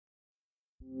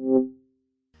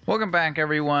Welcome back,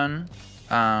 everyone.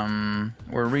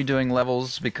 We're redoing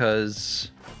levels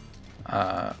because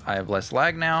I have less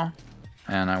lag now,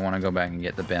 and I want to go back and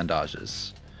get the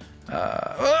bandages.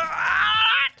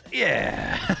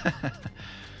 Yeah.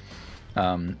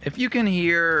 If you can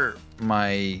hear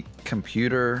my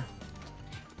computer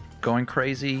going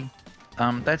crazy,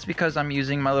 that's because I'm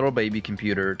using my little baby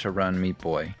computer to run Meat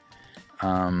Boy.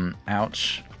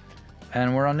 Ouch.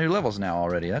 And we're on new levels now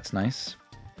already. That's nice.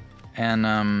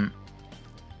 And,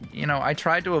 you know, I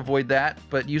tried to avoid that,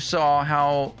 but you saw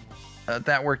how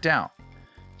that worked out.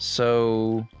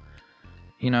 So,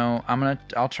 you know,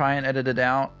 I'll try and edit it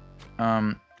out.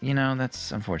 You know,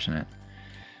 that's unfortunate.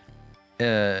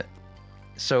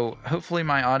 So hopefully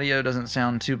my audio doesn't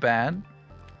sound too bad,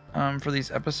 for these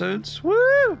episodes.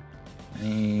 Woo!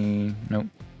 Nope.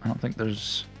 I don't think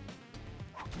there's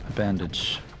a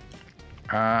bandage.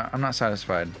 I'm not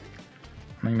satisfied.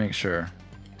 Let me make sure.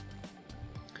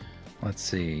 Let's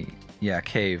see. Yeah,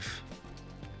 cave.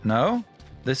 No?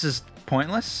 This is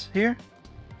pointless here?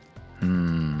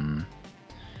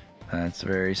 That's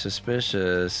very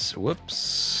suspicious.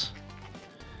 Whoops.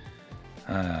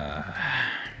 I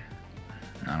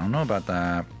don't know about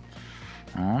that.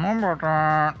 I don't know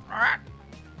about that.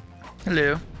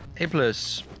 Hello. A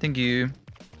plus. Thank you.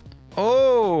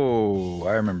 Oh,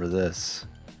 I remember this.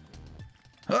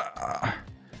 Can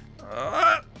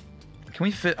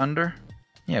we fit under?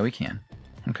 Yeah, we can.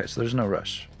 Okay, so there's no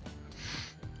rush.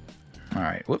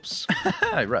 Alright, whoops.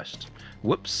 I rushed.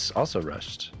 Whoops, also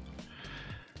rushed.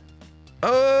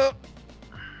 Oh!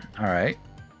 Alright,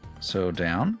 so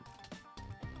down.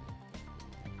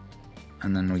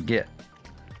 And then we get.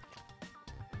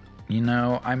 You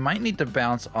know, I might need to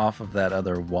bounce off of that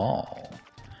other wall,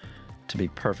 to be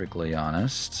perfectly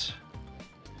honest.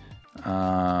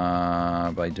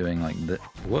 By doing like this.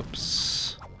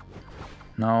 Whoops.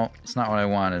 No, it's not what I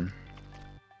wanted.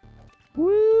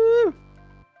 Woo!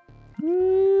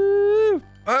 Woo!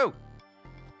 Oh!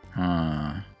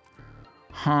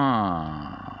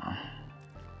 Huh.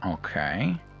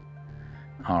 Okay.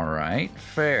 Alright,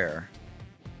 fair.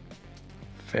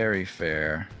 Very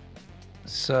fair.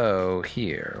 So,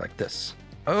 here, like this.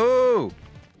 Oh!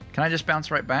 Can I just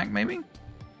bounce right back, maybe?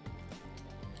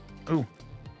 Ooh.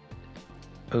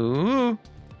 Ooh.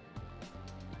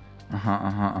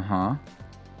 Uh-huh.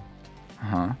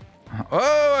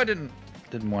 Oh, I didn't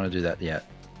want to do that yet.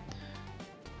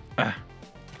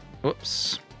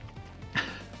 Whoops.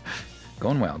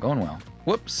 Going well.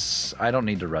 Whoops. I don't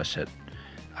need to rush it.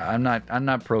 I'm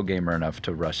not pro gamer enough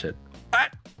to rush it.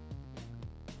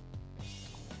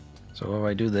 So if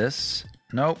I do this?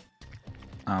 Nope.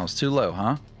 Oh, it's too low,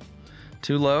 huh?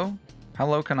 Too low? How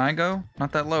low can I go?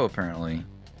 Not that low, apparently.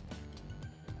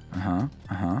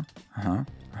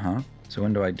 So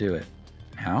when do I do it?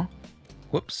 Now?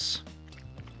 Whoops.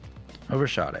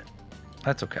 Overshot it.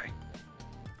 That's okay.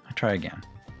 I'll try again.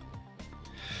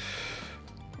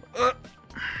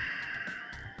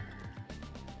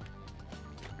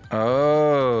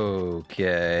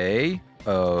 Okay.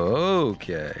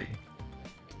 Okay.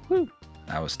 Woo.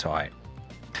 That was tight.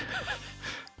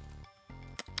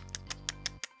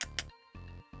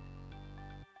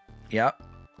 Yep.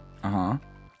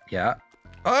 Yeah.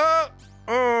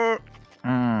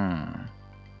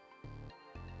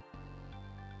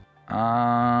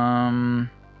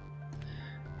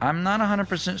 I'm not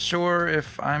 100% sure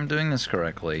if I'm doing this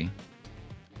correctly,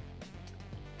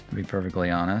 to be perfectly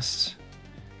honest.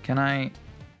 Can I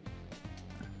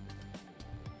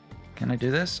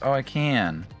do this? Oh, I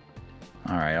can.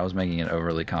 Alright, I was making it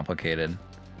overly complicated.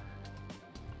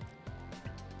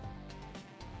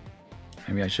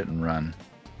 Maybe I shouldn't run.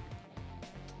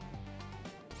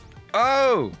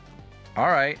 Oh!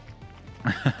 Alright.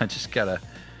 I just gotta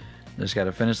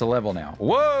finish the level now.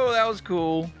 Whoa, that was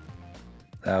cool.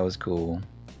 That was cool.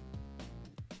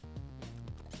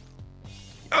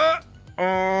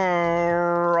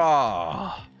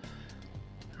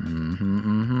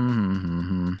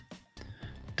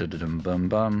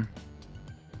 Bum.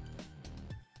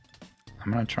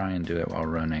 I'm gonna try and do it while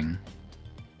running.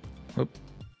 Whoop.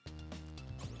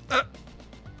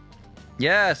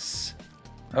 Yes!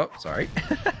 Oh, sorry.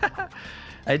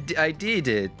 I did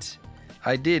it.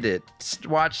 I did it.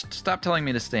 Stop telling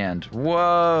me to stand.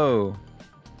 Whoa!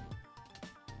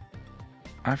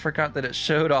 I forgot that it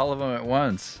showed all of them at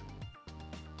once.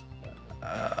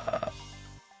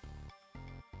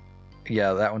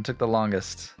 Yeah, that one took the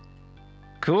longest.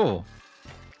 Cool.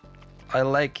 I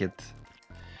like it.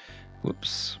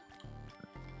 Whoops.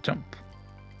 Jump.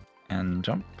 And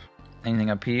jump.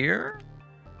 Anything up here?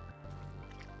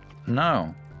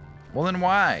 No. Well then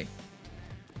why?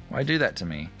 Why do that to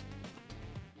me?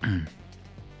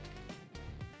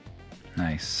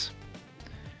 Nice.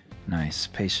 Nice.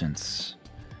 Patience.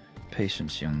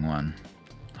 Patience, young one.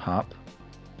 Hop.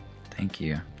 Thank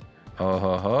you. Oh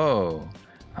ho ho.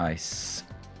 Ice.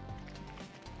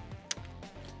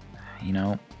 You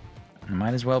know, I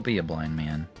might as well be a blind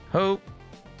man. Ho.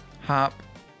 Hop.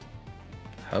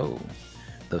 Ho.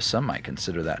 Though some might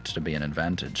consider that to be an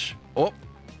advantage. Oh.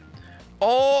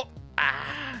 Oh.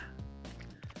 Ah.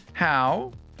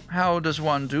 How? How does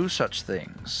one do such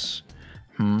things?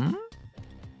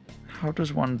 How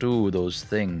does one do those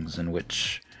things in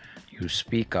which you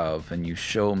speak of and you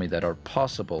show me that are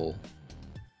possible?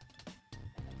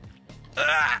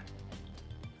 Ah!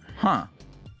 Huh.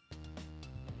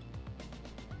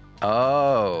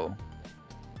 Oh.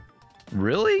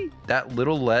 Really? That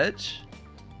little ledge?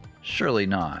 Surely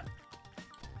not.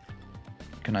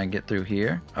 Can I get through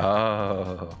here?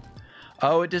 Oh.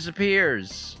 Oh, it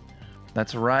disappears.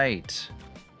 That's right.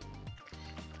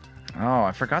 Oh,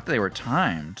 I forgot they were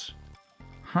timed.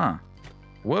 Huh.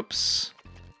 Whoops.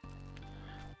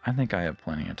 I think I have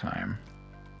plenty of time.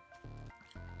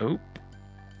 Oop.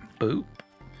 Boop.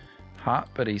 Hot,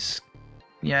 but he's...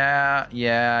 Yeah.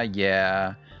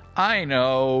 I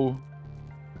know.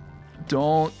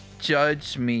 Don't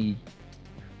judge me.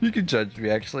 You can judge me,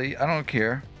 actually. I don't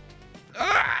care.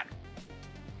 Ah!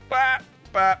 Bop,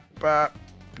 bop, bop.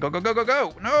 Go, go, go, go,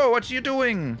 go. No, what are you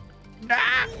doing?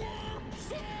 Ah!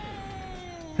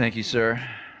 Thank you, sir.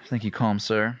 Thank you, calm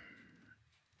sir.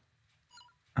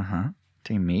 Uh-huh.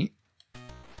 Team meat.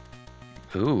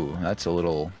 Ooh, that's a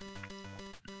little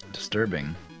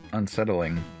disturbing.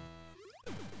 Unsettling.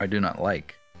 I do not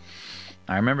like.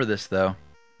 I remember this, though.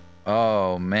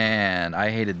 Oh, man. I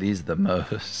hated these the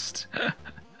most. If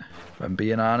I'm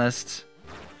being honest.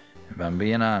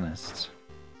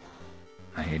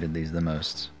 I hated these the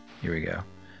most. Here we go.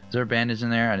 Is there a bandage in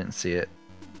there? I didn't see it.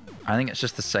 I think it's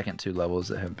just the second two levels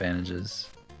that have bandages.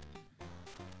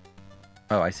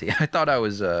 Oh, I see. I thought I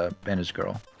was a bandage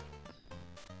girl.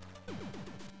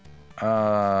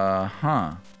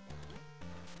 Huh.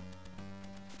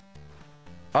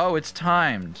 Oh, it's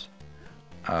timed.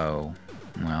 Oh,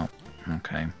 well,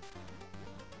 okay.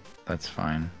 That's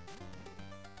fine.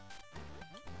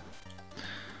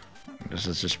 This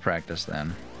is just practice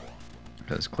then.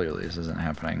 Because clearly this isn't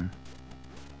happening.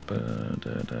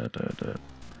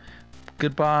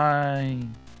 Goodbye.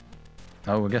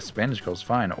 Oh, I guess bandage girl's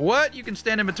fine. What? You can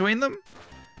stand in between them?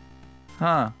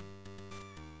 Huh.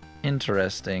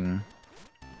 Interesting.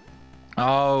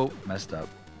 Oh, messed up.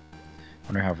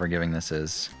 Wonder how forgiving this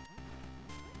is.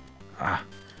 Ah.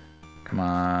 Come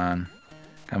on.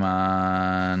 Come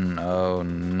on. Oh,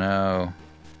 no.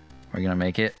 Are we gonna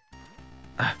make it?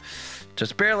 Ah,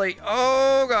 just barely.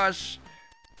 Oh, gosh.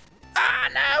 Ah,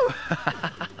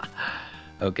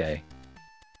 no! Okay.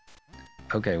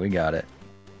 Okay, we got it.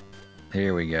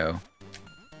 Here we go.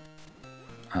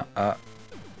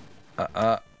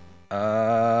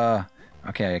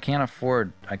 Okay, I can't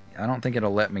afford... I don't think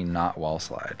it'll let me not wall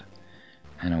slide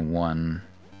in a one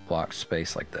block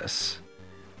space like this.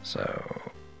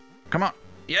 So... Come on!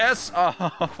 Yes!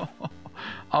 Oh!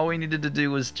 All we needed to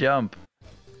do was jump.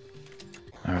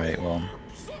 Alright, well...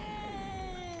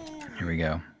 Here we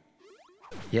go.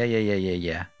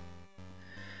 Yeah.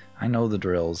 I know the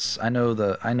drills. I know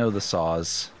the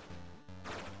saws.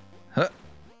 Huh.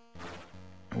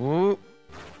 Whoop.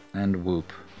 And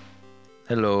whoop.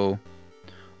 Hello.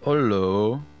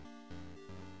 Hello.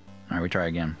 Alright, we try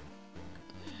again.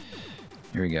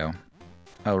 Here we go.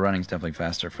 Oh, running's definitely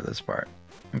faster for this part.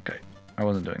 Okay. I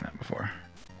wasn't doing that before.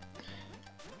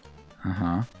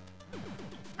 Uh-huh.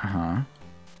 Uh-huh.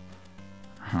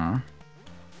 Uh-huh.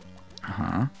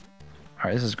 Uh-huh.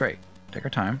 Alright, this is great. Take our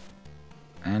time.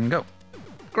 And go.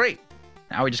 Great!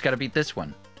 Now we just gotta beat this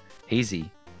one.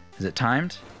 Easy. Is it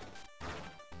timed?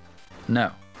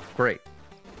 No. Great.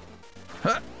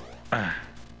 Huh.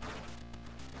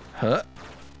 Huh.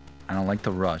 I don't like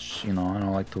the rush, you know, I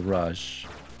don't like the rush.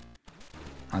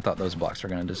 I thought those blocks were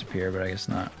gonna disappear, but I guess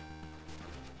not.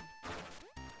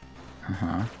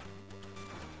 Uh-huh.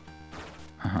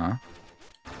 Uh-huh.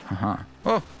 Uh-huh.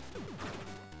 Oh!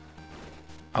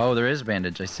 Oh, there is a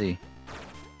bandage, I see.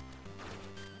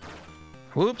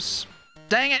 Whoops.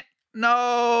 Dang it!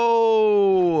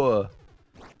 No!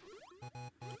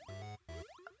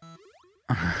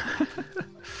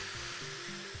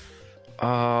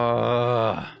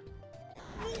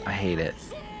 I hate it.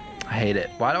 I hate it.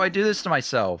 Why do I do this to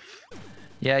myself?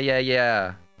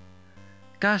 Yeah.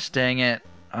 Gosh dang it.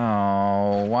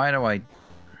 Oh, why do I...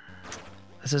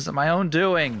 This isn't my own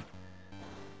doing.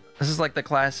 This is like the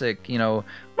classic, you know,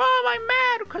 Mom, I'm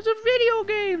mad. because of video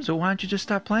games. So why don't you just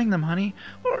stop playing them, honey?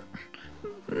 Or,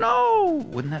 no.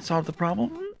 Wouldn't that solve the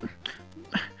problem?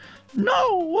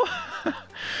 No.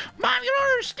 Mom, you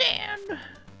don't understand. I'm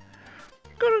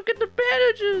gonna get the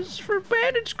bandages for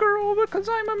Bandage Girl because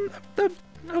I'm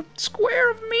a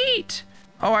square of meat.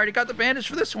 Oh, I already got the bandage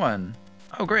for this one.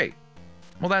 Oh, great.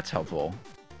 Well, that's helpful.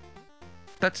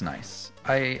 That's nice.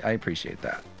 I appreciate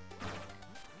that.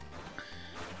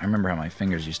 I remember how my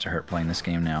fingers used to hurt playing this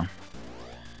game now.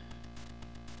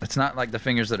 It's not like the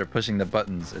fingers that are pushing the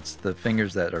buttons. It's the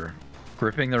fingers that are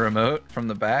gripping the remote from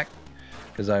the back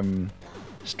because I'm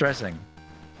stressing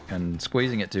and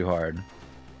squeezing it too hard.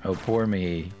 Oh, poor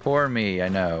me. Poor me, I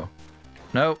know.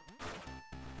 Nope.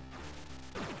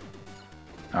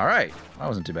 All right. That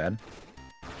wasn't too bad.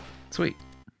 Sweet.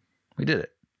 We did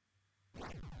it.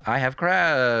 I have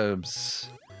crabs.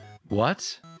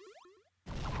 What?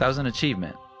 That was an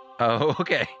achievement. Oh,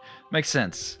 okay. Makes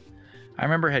sense. I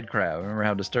remember Head Crab. I remember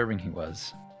how disturbing he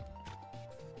was.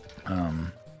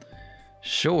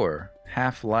 Sure.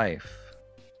 Half-life.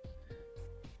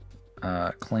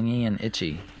 Clingy and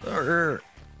itchy.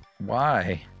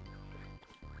 Why?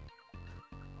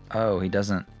 Oh, he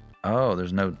doesn't... Oh,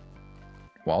 there's no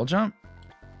wall jump?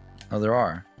 Oh, there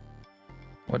are.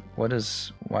 What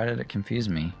is... Why did it confuse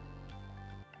me?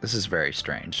 This is very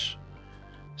strange.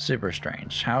 Super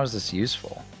strange. How is this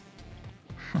useful?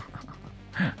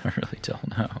 I really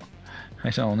don't know. I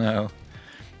don't know.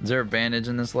 Is there a bandage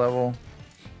in this level?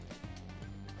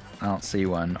 I don't see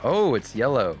one. Oh, it's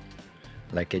yellow.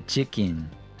 Like a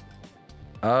chicken.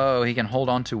 Oh, he can hold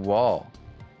on to wall.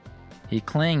 He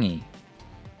clingy.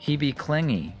 He be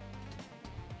clingy.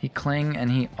 He cling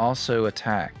and he also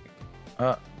attack.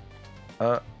 I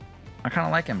kind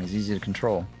of like him. He's easy to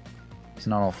control. He's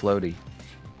not all floaty.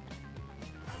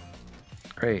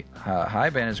 Great. Hi,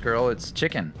 Bandage Girl. It's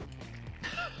Chicken.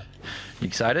 You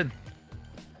excited?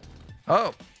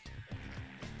 Oh!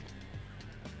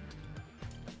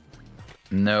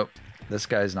 Nope. This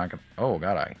guy's not gonna... Oh,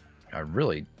 God, I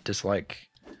really dislike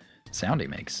the sound he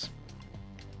makes.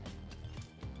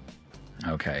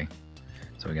 Okay.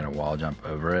 So we got a wall jump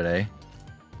over it, eh?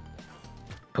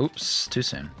 Oops, too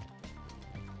soon.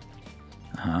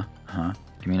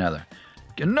 Give me another.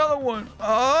 Get another one!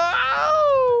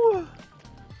 Oh!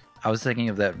 I was thinking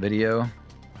of that video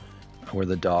where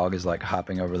the dog is like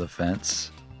hopping over the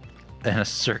fence in a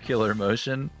circular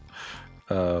motion.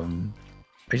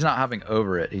 He's not hopping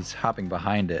over it, he's hopping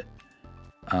behind it.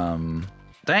 Dang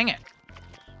it!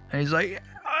 And he's like,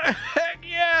 heck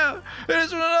yeah!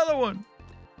 There's another one!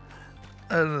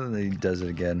 And then he does it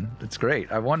again. It's great.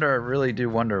 I really do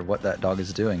wonder what that dog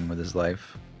is doing with his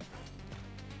life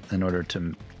in order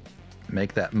to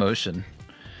make that motion.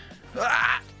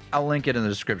 I'll link it in the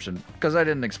description because I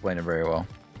didn't explain it very well.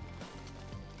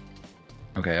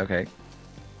 Okay.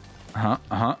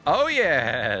 Oh,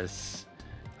 yes!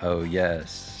 Oh,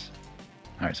 yes.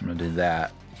 Alright, so I'm going to do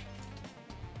that.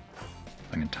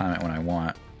 I can time it when I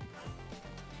want.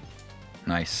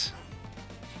 Nice.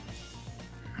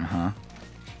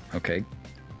 Okay.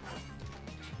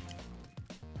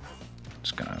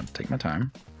 Just going to take my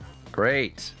time.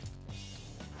 Great.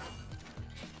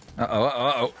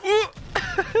 Uh-oh.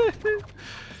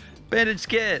 Bandage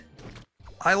kit.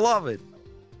 I love it.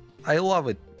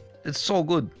 It's so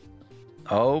good.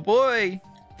 Oh boy.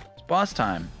 It's boss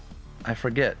time. I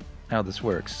forget how this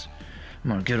works.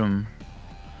 I'm gonna get him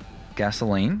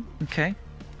gasoline. Okay.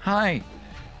 Hi,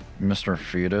 Mr.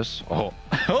 Fetus. Oh.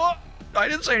 I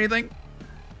didn't say anything.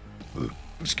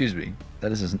 Excuse me.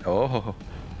 That isn't... Oh.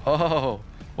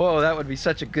 Whoa, that would be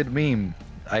such a good meme.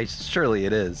 Surely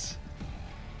it is.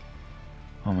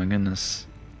 Oh my goodness.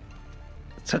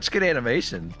 Such good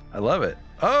animation. I love it.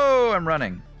 Oh, I'm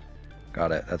running.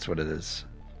 Got it. That's what it is.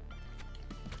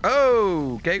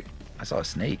 Oh, okay. I saw a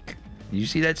snake. Did you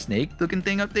see that snake looking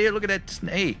thing up there? Look at that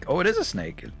snake. Oh, it is a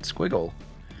snake. It's squiggle.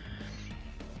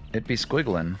 It be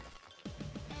squiggling.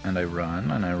 And I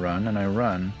run, and I run, and I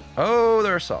run. Oh,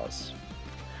 there are saws.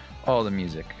 Oh, the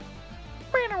music.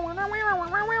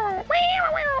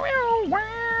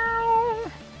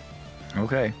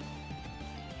 Okay.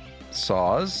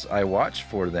 Saws. I watch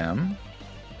for them.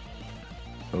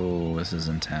 Oh, this is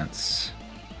intense.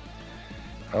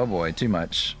 Oh boy, too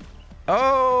much.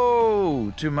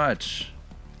 Oh, too much.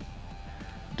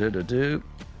 Do. Boo.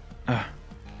 All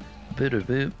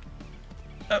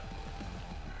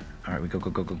right, we go. Go.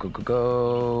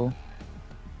 Go.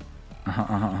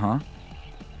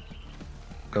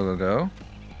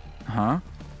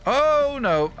 Oh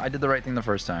no, I did the right thing the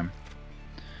first time.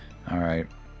 All right,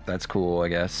 that's cool, I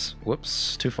guess.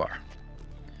 Whoops, too far.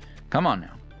 Come on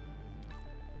now.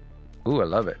 Ooh, I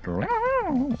love it.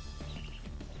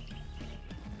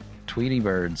 Tweety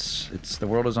birds. The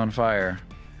world is on fire.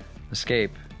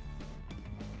 Escape.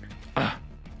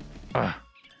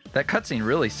 That cutscene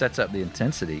really sets up the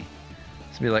intensity.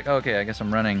 To be like, oh, okay, I guess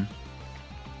I'm running.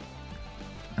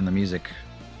 And the music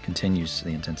continues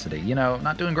the intensity. You know,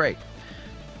 not doing great.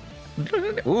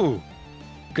 Ooh,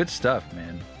 good stuff,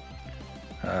 man.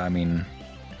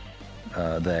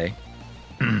 They.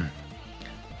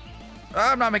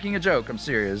 I'm not making a joke. I'm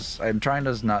serious. I'm trying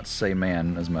to not say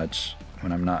man as much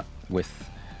when I'm not with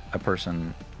a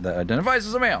person that identifies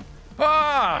as a male.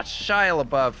 Ah, Shia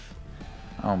LaBeouf.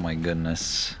 Oh my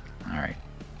goodness. All right,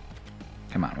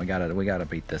 come on. We gotta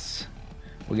beat this.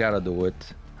 We gotta do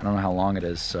it. I don't know how long it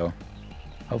is, so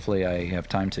hopefully I have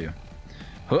time to.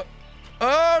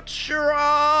 Oh,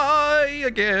 try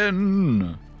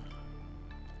again.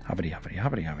 Hobbity, hobbity,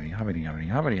 hobbity, hobbity, hobbity, hobbity,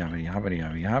 hobbity, hobbity, hobbity,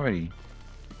 hobbity, hobbity.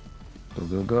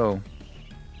 Go, go,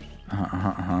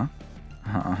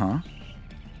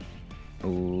 go.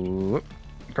 Ooh,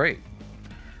 great.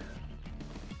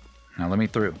 Now let me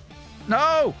through.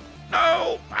 No!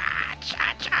 No! Ah,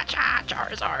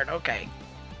 Charizard, okay.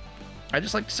 I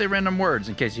just like to say random words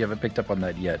in case you haven't picked up on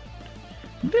that yet.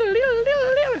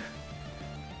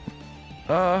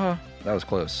 That was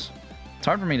close. It's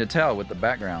hard for me to tell with the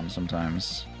background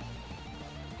sometimes.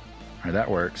 Alright, that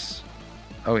works.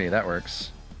 Oh yeah, that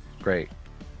works. Great.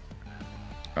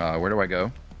 Where do I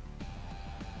go?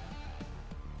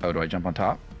 Oh, do I jump on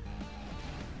top?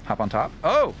 Hop on top?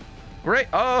 Oh! Great!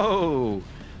 Oh!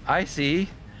 I see.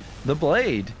 The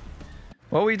blade.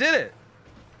 Well, we did it!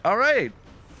 Alright!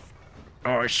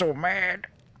 Oh, I'm so mad.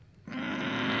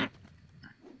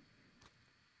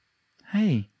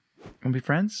 Hey, wanna be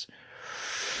friends?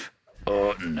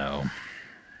 Oh, no.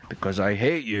 Because I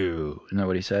hate you. Isn't that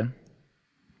what he said?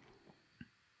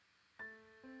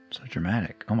 So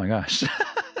dramatic. Oh my gosh.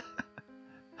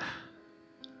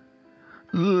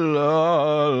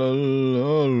 La, la,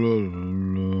 la, la,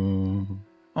 la.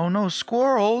 Oh no,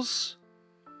 squirrels.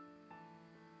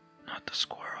 Not the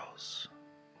squirrels.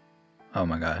 Oh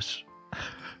my gosh.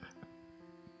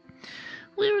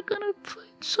 We were gonna find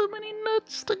so many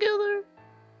nuts together.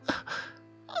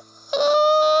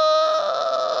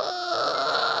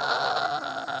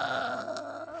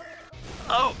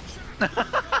 Oh.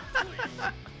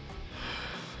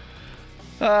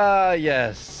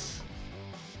 Yes.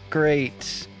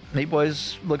 Great. Meat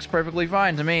Boys looks perfectly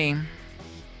fine to me.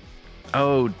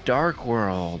 Oh, Dark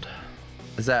World.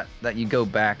 Is that you go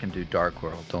back and do Dark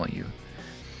World, don't you?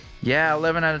 Yeah,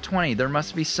 11 out of 20. There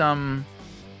must be some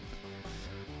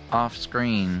off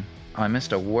screen. Oh, I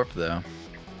missed a warp though.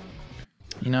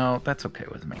 You know, that's okay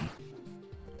with me.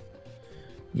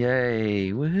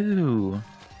 Yay, woohoo.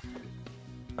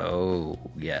 Oh,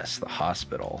 yes, the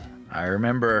hospital. I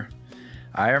remember,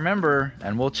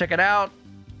 and we'll check it out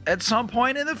at some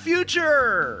point in the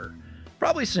future.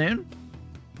 Probably soon.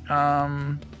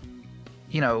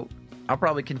 You know, I'll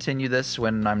probably continue this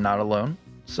when I'm not alone.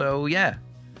 So, yeah.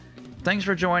 Thanks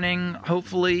for joining.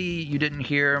 Hopefully you didn't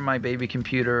hear my baby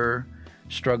computer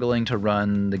struggling to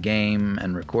run the game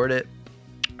and record it.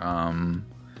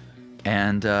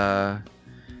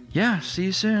 Yeah, see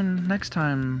you soon next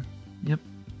time. Yep.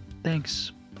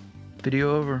 Thanks.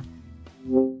 Video over.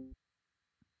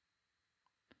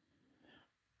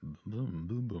 Boom,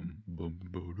 boom, boom.